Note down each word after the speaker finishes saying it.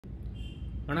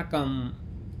வணக்கம்.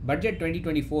 பட்ஜெட்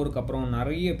 2024க்கு அப்புறம்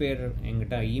நிறைய பேர்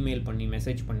என்கிட்ட இமெயில் பண்ணி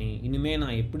மெசேஜ் பண்ணி இனிமேல்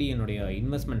நான் எப்படி என்னுடைய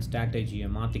இன்வெஸ்ட்மெண்ட் ஸ்ட்ராட்டஜியை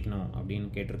மாற்றிக்கணும் அப்படின்னு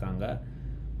கேட்டிருக்காங்க.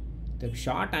 The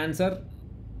short answer,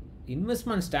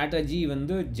 investment strategy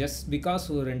வந்து ஜஸ்ட் பிகாஸ்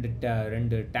ஒரு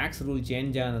ரெண்டு டேக்ஸ் ரூல்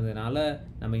சேஞ்ச் ஆனதுனால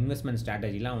நம்ம இன்வெஸ்ட்மெண்ட்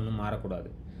ஸ்ட்ராட்டஜிலாம் ஒன்றும்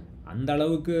மாறக்கூடாது. அந்த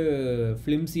அளவுக்கு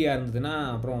ஃப்ளிம்ஸியாக இருந்ததுன்னா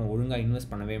அப்புறம் ஒழுங்காக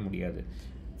இன்வெஸ்ட் பண்ணவே முடியாது.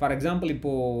 ஃபார் எக்ஸாம்பிள்,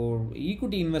 இப்போது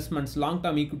equity investments, long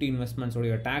term equity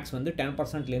இன்வெஸ்ட்மெண்ட்ஸோடைய tax வந்து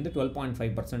 10%லேருந்து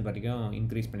 12.5% வரைக்கும்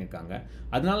இன்க்ரீஸ் பண்ணியிருக்காங்க.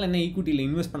 அதனால என்ன, ஈக்விட்டியில்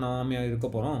இன்வெஸ்ட் பண்ணாமல் இருக்க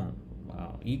போகிறோம்?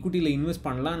 ஈக்விட்டியில் இன்வெஸ்ட்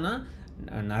பண்ணலான்னா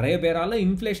நிறைய பேரால்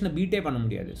இன்ஃப்ளேஷனை பீட்டே பண்ண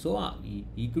முடியாது. ஸோ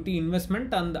ஈக்விட்டி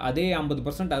இன்வெஸ்ட்மெண்ட் அதே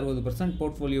 50% 60%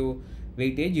 போர்ட்ஃபோலியோ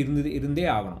வெயிட்டேஜ் இருந்தே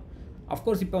ஆகணும்.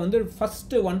 அஃப்கோர்ஸ் இப்போ வந்து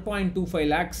ஃபஸ்ட்டு 1.25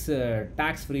 lakhs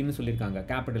டேக்ஸ் ஃப்ரீன்னு சொல்லியிருக்காங்க.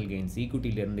 Capital gains,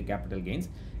 ஈக்விட்டியிலேருந்து capital gains.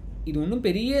 இது ஒன்றும்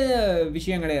பெரிய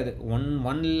விஷயம் கிடையாது.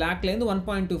 1 lakhலேருந்து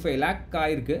 1.25 lakh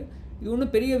ஆயிருக்கு. இது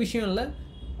ஒன்றும் பெரிய விஷயம் இல்லை.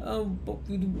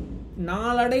 இது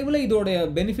நாளடைவில் இதோடைய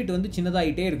பெனிஃபிட் வந்து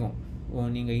சின்னதாகிட்டே இருக்கும்.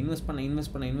 நீங்கள் இன்வெஸ்ட்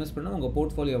பண்ண உங்கள்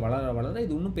போர்ட்ஃபோலியோ வளர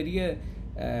இது ஒன்றும் பெரிய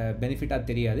பெனிஃபிட்டாக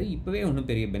தெரியாது. இப்போவே ஒன்றும்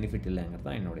பெரிய பெனிஃபிட் இல்லைங்கிறது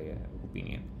தான் என்னுடைய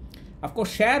ஒப்பீனியன்.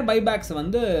 அஃப்கோர்ஸ் ஷேர் பைபேக்ஸ்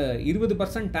வந்து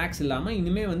 20% டேக்ஸ் இல்லாமல்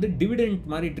இனிமேல் வந்து டிவிடெண்ட்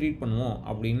மாதிரி ட்ரீட் பண்ணுவோம்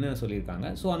அப்படின்னு சொல்லியிருக்காங்க.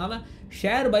 ஸோ அதனால்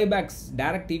ஷேர் பைபேக்ஸ்,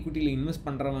 டைரக்ட் ஈக்விட்டியில் இன்வெஸ்ட்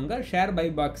பண்ணுறவங்க ஷேர்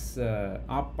பைபேக்ஸ்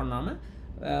ஆப் பண்ணாமல்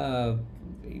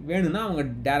வேணும்னா அவங்க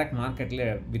டைரக்ட் மார்க்கெட்டில்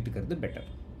விற்றுக்கிறது பெட்டர்.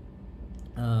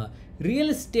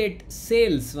 ரியல் எஸ்டேட்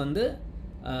சேல்ஸ் வந்து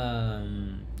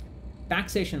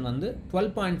டாக்ஸேஷன் வந்து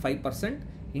 12.5%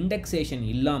 இண்டெக்ஸேஷன்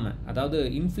இல்லாமல், அதாவது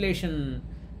இன்ஃப்ளேஷன்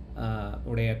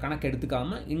உடைய கணக்கு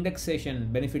எடுத்துக்காமல் இண்டெக்ஸேஷன்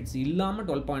பெனிஃபிட்ஸ் இல்லாமல்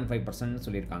 12.5%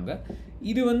 சொல்லியிருக்காங்க.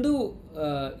 இது வந்து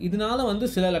இதனால் வந்து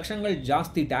சில லட்சங்கள்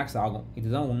ஜாஸ்தி டேக்ஸ் ஆகும்.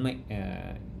 இதுதான் உண்மை.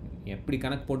 எப்படி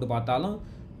கணக்கு போட்டு பார்த்தாலும்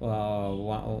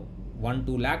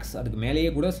 1-2 lakhs அதுக்கு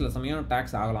மேலேயே கூட சில சமயம்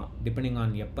டேக்ஸ் ஆகலாம், டிபெண்டிங்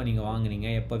ஆன் எப்போ நீங்கள் வாங்குனீங்க,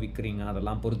 எப்போ விற்கிறீங்க,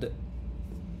 அதெல்லாம் பொறுத்து.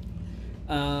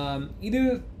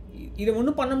 இது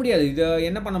ஒன்றும் பண்ண முடியாது. இது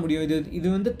என்ன பண்ண முடியும்? இது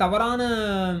வந்து தவறான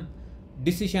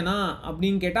டிசிஷனா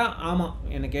அப்படின்னு கேட்டால் ஆமாம்.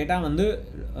 என்னை கேட்டால் வந்து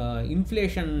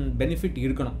இன்ஃப்ளேஷன் பெனிஃபிட்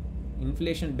இருக்கணும்.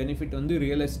 இன்ஃப்ளேஷன் பெனிஃபிட் வந்து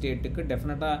ரியல் எஸ்டேட்டுக்கு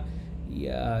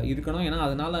டெஃபினட்டாக இருக்கணும். ஏன்னா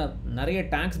அதனால் நிறைய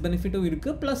டேக்ஸ் பெனிஃபிட்டும்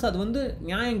இருக்குது. ப்ளஸ் அது வந்து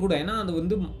நியாயம் கூட. ஏன்னா அது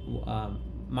வந்து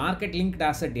மார்க்கெட் லிங்க்ட்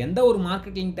ஆசெட். எந்த ஒரு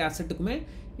மார்க்கெட் லிங்க்ட் ஆசெட்டுக்குமே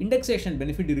இண்டெக்ஸேஷன்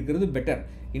பெனிஃபிட் இருக்கிறது பெட்டர்.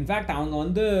 இன்ஃபேக்ட் அவங்க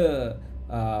வந்து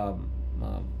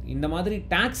இந்த மாதிரி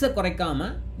டேக்ஸை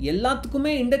குறைக்காமல்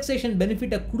எல்லாத்துக்குமே இண்டெக்ஸேஷன்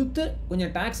பெனிஃபிட்டை கொடுத்து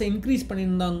கொஞ்சம் டேக்ஸை இன்க்ரீஸ்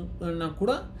பண்ணியிருந்தாங்கன்னா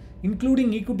கூட,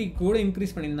 இன்க்ளூடிங் ஈக்விட்டி கூட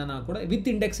இன்க்ரீஸ் பண்ணியிருந்தாங்கன்னா கூட, வித்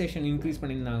இண்டெக்ஸேஷன் இன்க்ரீஸ்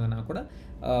பண்ணியிருந்தாங்கன்னா கூட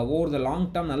ஓவர் த லாங்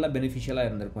டேர்ம் நல்ல பெனிஃபிஷியலாக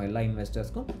இருந்திருக்கும் எல்லா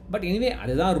இன்வெஸ்டர்ஸ்க்கும். பட் எனிவே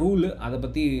அதுதான் ரூலு. அதை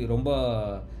பற்றி ரொம்ப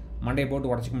மண்டையை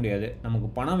போட்டு உடச்சிக்க முடியாது. நமக்கு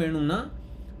பணம் வேணும்னா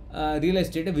ரியல்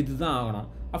எஸ்டேட்டை விற்று தான் ஆகணும்.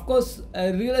 அஃப்கோர்ஸ்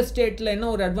ரியல் எஸ்டேட்டில் என்ன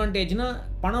ஒரு அட்வான்டேஜ்னா,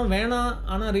 பணம் வேணாம்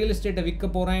ஆனால் ரியல் எஸ்டேட்டை விற்க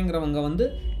போகிறேங்கிறவங்க வந்து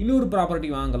இன்னொரு ப்ராப்பர்ட்டி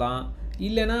வாங்கலாம்.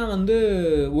 இல்லைனா வந்து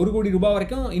 1 கோடி ரூபாய்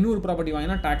வரைக்கும் இன்னொரு ப்ராப்பர்ட்டி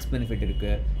வாங்கினா டேக்ஸ் பெனிஃபிட்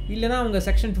இருக்குது. இல்லைனா அவங்க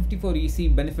செக்ஷன் 54EC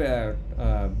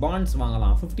பாண்ட்ஸ்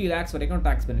வாங்கலாம். 50 lakhs வரைக்கும்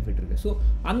டேக்ஸ் பெனிஃபிட் இருக்குது. ஸோ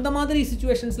அந்த மாதிரி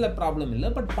சிச்சுவேஷன்ஸில் ப்ராப்ளம்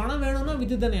இல்லை. பட் பணம் வேணும்னா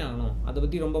விற்று தானே ஆகணும். அதை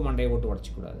பற்றி ரொம்ப மண்டையை போட்டு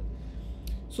உடச்சிக்கூடாது.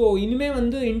 ஸோ இனிமேல்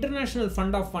வந்து international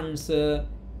fund of funds,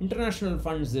 international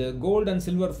funds, gold and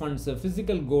silver funds,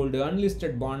 physical gold,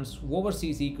 unlisted bonds,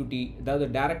 Overseas equity, அதாவது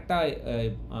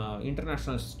டேரெக்டாக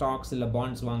இன்டர்நேஷ்னல் ஸ்டாக்ஸ் இல்லை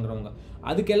பாண்ட்ஸ் வாங்குறவங்க,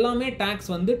 அதுக்கு எல்லாமே டேக்ஸ்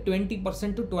வந்து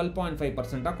 20% to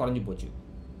 12.5% குறைஞ்சி போச்சு.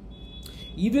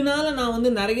 இதனால நான்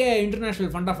வந்து நிறைய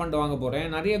இன்டர்நேஷ்னல் ஃபண்ட் வாங்க போகிறேன்,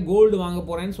 நிறைய கோல்டு வாங்க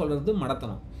போகிறேன்னு சொல்கிறது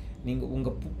மடத்தனம். நீங்கள்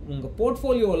உங்கள்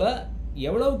போர்ட்ஃபோலியோவில்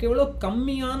எவ்வளோவுக்கு எவ்வளோ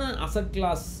கம்மியான அசட்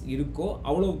கிளாஸ் இருக்கோ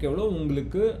அவ்வளோவுக்கு எவ்வளோ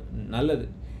உங்களுக்கு நல்லது.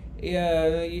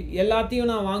 எல்லாத்தையும்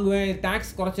நான் வாங்குவேன்,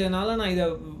 டேக்ஸ் குறைச்சதுனால நான் இதை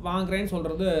வாங்குறேன்னு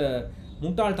சொல்கிறது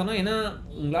முட்டாள்தனம். ஏன்னா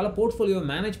உங்களால் போர்ட்ஃபோலியோ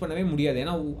மேனேஜ் பண்ணவே முடியாது.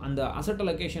 ஏன்னா அந்த அசட்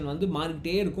அலோகேஷன் வந்து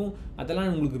மாறிக்கிட்டே இருக்கும்.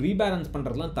 அதெல்லாம் உங்களுக்கு ரீபேலன்ஸ்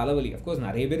பண்ணுறதுலாம் தலைவலி. அஃப்கோர்ஸ்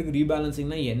நிறைய பேருக்கு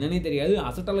ரீபேலன்சிங்னா என்னன்னே தெரியாது,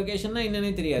 அசட் அலோகேஷன்னா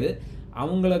என்னன்னே தெரியாது.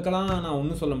 அவங்களுக்கெல்லாம் நான்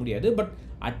ஒன்றும் சொல்ல முடியாது. பட்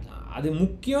அது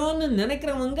முக்கியம்னு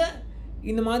நினைக்கிறவங்க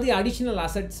இந்த மாதிரி அடிஷ்னல்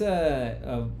அசட்ஸை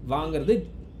வாங்குறது,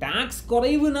 டேக்ஸ்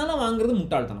குறைவுனால வாங்குறது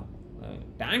முட்டாள்தனம்.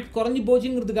 டேக்ஸ் குறைஞ்சி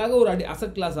போச்சுங்கிறதுக்காக ஒரு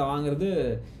அசட் கிளாஸை வாங்குறது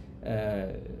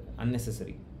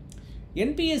அன்னெசரி.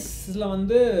 என்பிஎஸ்ஸில்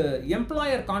வந்து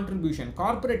எம்ப்ளாயர் கான்ட்ரிபியூஷன்,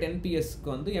 கார்பரேட் என்பிஎஸ்க்கு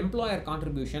வந்து எம்ப்ளாயர்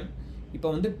கான்ட்ரிபியூஷன் இப்போ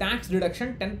வந்து டேக்ஸ்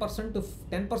டிடக்ஷன்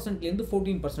 10%லேருந்து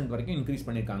 14% வரைக்கும் இன்க்ரீஸ்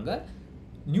பண்ணியிருக்காங்க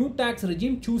நியூ டேக்ஸ்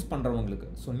ரெஜீம் சூஸ் பண்ணுறவங்களுக்கு.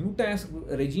 So new tax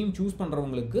regime choose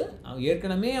பண்ணுறவங்களுக்கு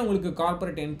ஏற்கனவே அவங்களுக்கு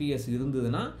கார்பரேட் என்பிஎஸ்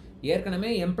இருந்ததுன்னா,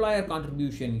 ஏற்கனவே எம்ப்ளாயர்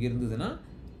கான்ட்ரிபியூஷன் இருந்ததுன்னா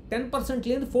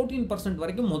 10%லேருந்து 14%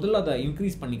 வரைக்கும் முதல்ல அதை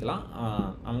இன்க்ரீஸ் பண்ணிக்கலாம்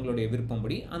அவங்களுடைய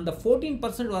விருப்பம்படி. அந்த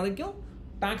 14% வரைக்கும்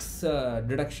டேக்ஸ்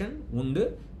டிடக்ஷன் உண்டு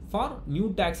ஃபார் நியூ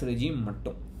டேக்ஸ் ரெஜீம்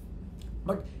மட்டும்.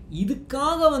 பட்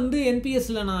இதுக்காக வந்து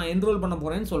என்பிஎஸ்ல நான் என்ரோல் பண்ண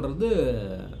போகிறேன்னு சொல்கிறது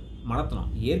மறத்தலாம்.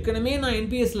 ஏற்கனவே நான்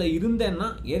என்பிஎஸ்ல இருந்தேன்னா,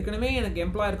 ஏற்கனவே எனக்கு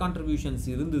எம்ப்ளாயர் கான்ட்ரிபியூஷன்ஸ்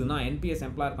இருந்ததுன்னா, என்பிஎஸ்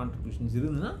எம்ப்ளாயர் கான்ட்ரிபியூஷன்ஸ்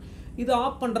இருந்ததுன்னா இது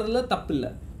ஆஃப் பண்ணுறதுல தப்பு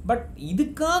இல்லை. பட்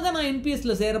இதுக்காக நான்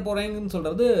என்பிஎஸ்ல சேர போகிறேங்கன்னு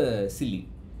சொல்கிறது சில்லி.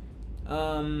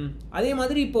 அதே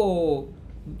மாதிரி இப்போது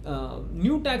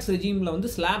நியூ டேக்ஸ் ரெஜீமில் வந்து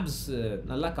ஸ்லாப்ஸ்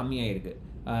நல்லா கம்மியாயிருக்கு,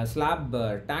 ஸ்லாப்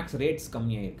டேக்ஸ் ரேட்ஸ்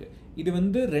கம்மியாயிருக்கு. இது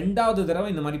வந்து 2வது தடவை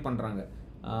இந்த மாதிரி பண்ணுறாங்க.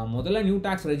 முதல்ல நியூ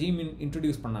டேக்ஸ் ரெஜீம்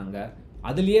இன்ட்ரடியூஸ் பண்ணாங்க,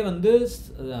 அதுலேயே வந்து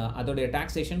அதோடைய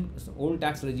டாக்ஸேஷன் ஓல்ட்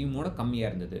டேக்ஸ் ரெஜீமோட கம்மியாக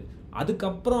இருந்தது.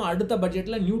 அதுக்கப்புறம் அடுத்த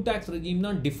பட்ஜெட்டில் நியூ டேக்ஸ் ரெஜீம்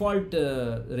தான் டிஃபால்ட்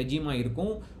ரெஜீமாக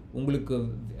இருக்கும். உங்களுக்கு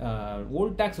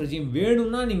ஓல்ட் டேக்ஸ் ரெஜீம்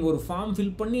வேணும்னா நீங்கள் ஒரு ஃபார்ம்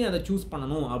ஃபில் பண்ணி அதை சூஸ்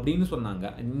பண்ணணும் அப்படின்னு சொன்னாங்க.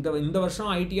 இந்த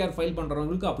வருஷம் ஐடிஆர் ஃபைல்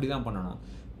பண்ணுறவங்களுக்கு அப்படி தான் பண்ணணும்.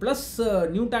 Plus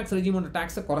new tax ரெஜீமோட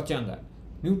டேக்ஸை குறைச்சாங்க.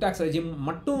 New tax regime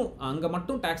மட்டும் அங்கே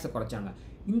மட்டும் டேக்ஸை குறைச்சாங்க.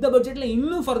 இந்த பட்ஜெட்டில்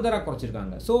இன்னும் ஃபர்தராக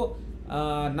குறைச்சிருக்காங்க. ஸோ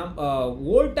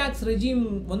ஓல்ட் டேக்ஸ் ரெஜீம்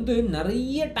வந்து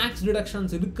நிறைய டேக்ஸ்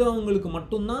டிடக்ஷன்ஸ் இருக்கிறவங்களுக்கு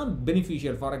மட்டும்தான்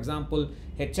பெனிஃபிஷியல். ஃபார் எக்ஸாம்பிள்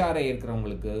ஹெச்ஆர்ஐ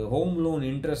இருக்கிறவங்களுக்கு, ஹோம் லோன்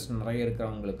இன்ட்ரெஸ்ட் நிறைய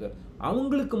இருக்கிறவங்களுக்கு,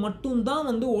 அவங்களுக்கு மட்டும்தான்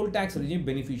வந்து ஓல்ட் டேக்ஸ் ரெஜீம்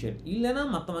பெனிஃபிஷியல். இல்லைனா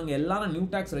மற்றவங்க எல்லாரும் நியூ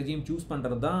டேக்ஸ் ரெஜீம் சூஸ்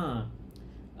பண்ணுறது தான்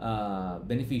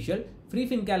பெனிஃபிஷியல்.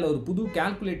 ஃப்ரீஃபின்கால் ஒரு புது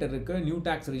கேல்குலேட்டர் இருக்குது, new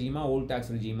tax ரெஜீமா volt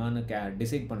tax ரெஜீமான்னு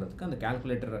decide பண்ணுறதுக்கு. அந்த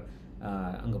கேல்குலேட்டர்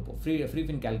அங்கே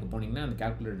ஃப்ரீஃபின்காலுக்கு போனீங்கன்னா அந்த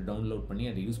கேல்குலேட்டர் டவுன்லோட் பண்ணி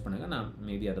அதை யூஸ் பண்ணுங்கள். நான்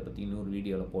மேபி அதை பற்றி இன்னொரு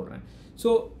வீடியோவில் போடுறேன். ஸோ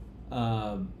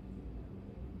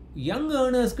யங்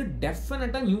ஏர்னர்ஸ்க்கு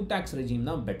டெஃபினட்டாக நியூ டேக்ஸ் ரெஜீம்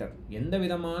தான் பெட்டர். எந்த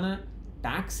விதமான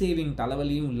டேக்ஸ் சேவிங்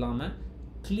தலைவலியும் இல்லாமல்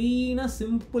க்ளீனாக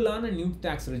சிம்பிளான நியூ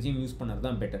டேக்ஸ் ரெஜீம் யூஸ் பண்ணுறது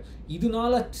தான் பெட்டர்.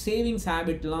 இதனால சேவிங்ஸ்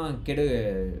ஹேபிட்லாம்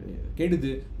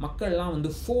கெடுது. மக்கள்லாம் வந்து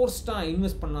ஃபோர்ஸ்டாக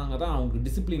இன்வெஸ்ட் பண்ணாங்க தான் அவங்களுக்கு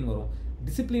டிசிப்ளின் வரும்.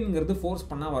 டிசிப்ளின்ங்கிறது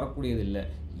ஃபோர்ஸ் பண்ணால் வரக்கூடியது இல்லை.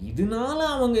 இதனால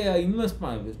அவங்க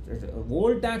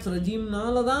ஓல்ட் டேக்ஸ்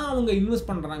ரெஜீம்னால தான் அவங்க இன்வெஸ்ட்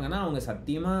பண்ணுறாங்கன்னா அவங்க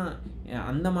சத்தியமாக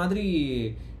அந்த மாதிரி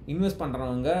இன்வெஸ்ட்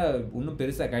பண்ணுறவங்க ஒன்றும்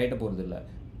பெருசாக கையிட்ட போகிறது இல்லை.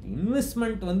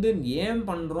 இன்வெஸ்ட்மெண்ட் வந்து ஏன்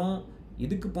பண்ணுறோம்,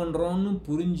 எதுக்கு பண்ணுறோன்னு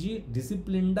புரிஞ்சு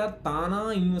டிசிப்ளின்டாக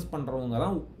தானாக இன்வெஸ்ட் பண்ணுறவங்க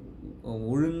தான்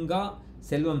ஒழுங்காக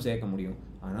செல்வம் சேர்க்க முடியும்.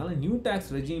 அதனால் நியூ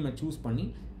டேக்ஸ் ரெஜீமை சூஸ் பண்ணி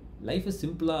லைஃப்பை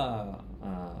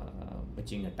சிம்பிளாக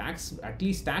வச்சுங்க.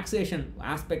 At least taxation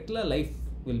ஆஸ்பெக்டில் life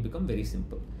will become very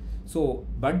simple. So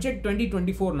budget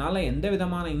 2024 எந்த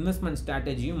விதமான இன்வெஸ்ட்மெண்ட்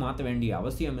ஸ்ட்ராட்டஜியும் மாற்ற வேண்டிய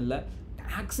அவசியம் இல்லை.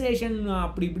 டாக்ஸேஷன்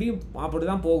அப்படி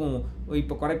தான் போகும்.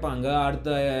 இப்போ குறைப்பாங்க, அடுத்த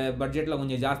பட்ஜெட்டில்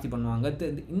கொஞ்சம் ஜாஸ்தி பண்ணுவாங்க.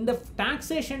 இந்த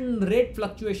டாக்ஸேஷன் ரேட்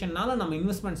ஃப்ளக்சுவேஷனால் நம்ம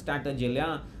இன்வெஸ்ட்மெண்ட்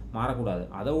ஸ்ட்ராட்டஜியெல்லாம் மாறக்கூடாது.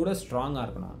 அதை விட ஸ்ட்ராங்காக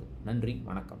இருக்கணும். அது நன்றி,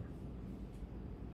 வணக்கம்.